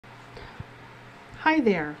Hi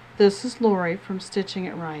there, this is Lori from Stitching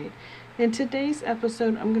It Right. In today's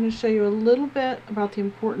episode, I'm going to show you a little bit about the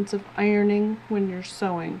importance of ironing when you're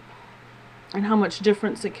sewing and how much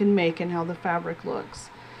difference it can make in how the fabric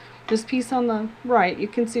looks. This piece on the right, you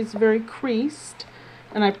can see it's very creased,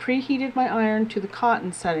 and I preheated my iron to the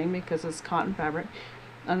cotton setting because it's cotton fabric.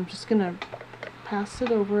 I'm just going to pass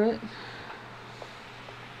it over it.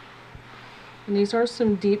 And these are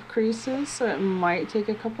some deep creases, so it might take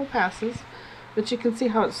a couple passes. But you can see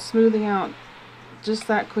how it's smoothing out just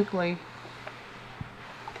that quickly,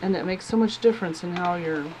 and it makes so much difference in how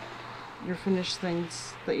your finished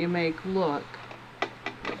things that you make look.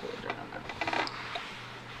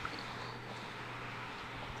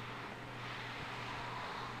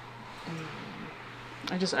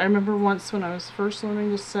 I remember once when I was first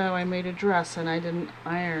learning to sew, I made a dress and I didn't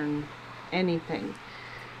iron anything,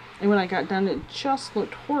 and when I got done it just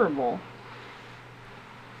looked horrible.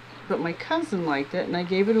 But my cousin liked it, and I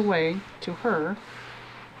gave it away to her,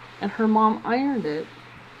 and her mom ironed it,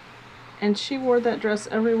 and she wore that dress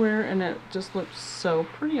everywhere, and it just looked so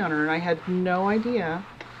pretty on her. And I had no idea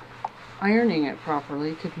ironing it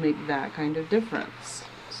properly could make that kind of difference.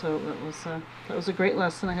 So that was a great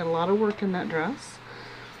lesson. I had a lot of work in that dress.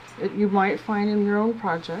 You might find in your own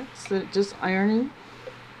projects that just ironing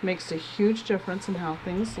makes a huge difference in how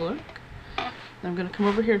things look. I'm going to come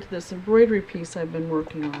over here to this embroidery piece I've been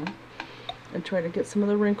working on and try to get some of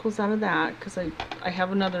the wrinkles out of that, because I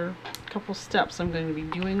have another couple steps I'm going to be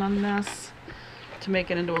doing on this to make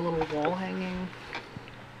it into a little wall hanging.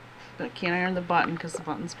 But I can't iron the button because the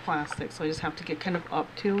button's plastic, so I just have to get kind of up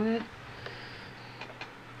to it.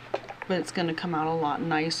 But it's going to come out a lot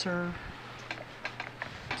nicer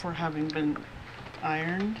for having been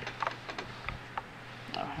ironed.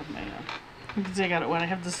 I have my you can see I got it when I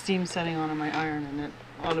have the steam setting on my iron, and it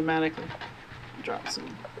automatically drops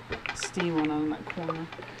some steam on that corner.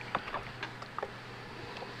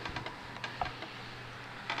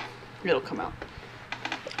 It'll come out.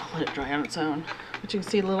 I'll let it dry on its own. But you can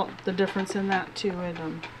see the difference in that too. It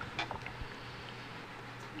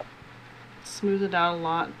smoothed it out a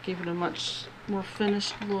lot, gave it a much more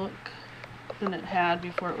finished look than it had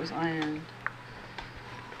before it was ironed.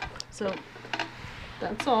 So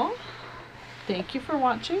that's all. Thank you for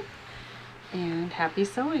watching, and happy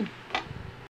sewing.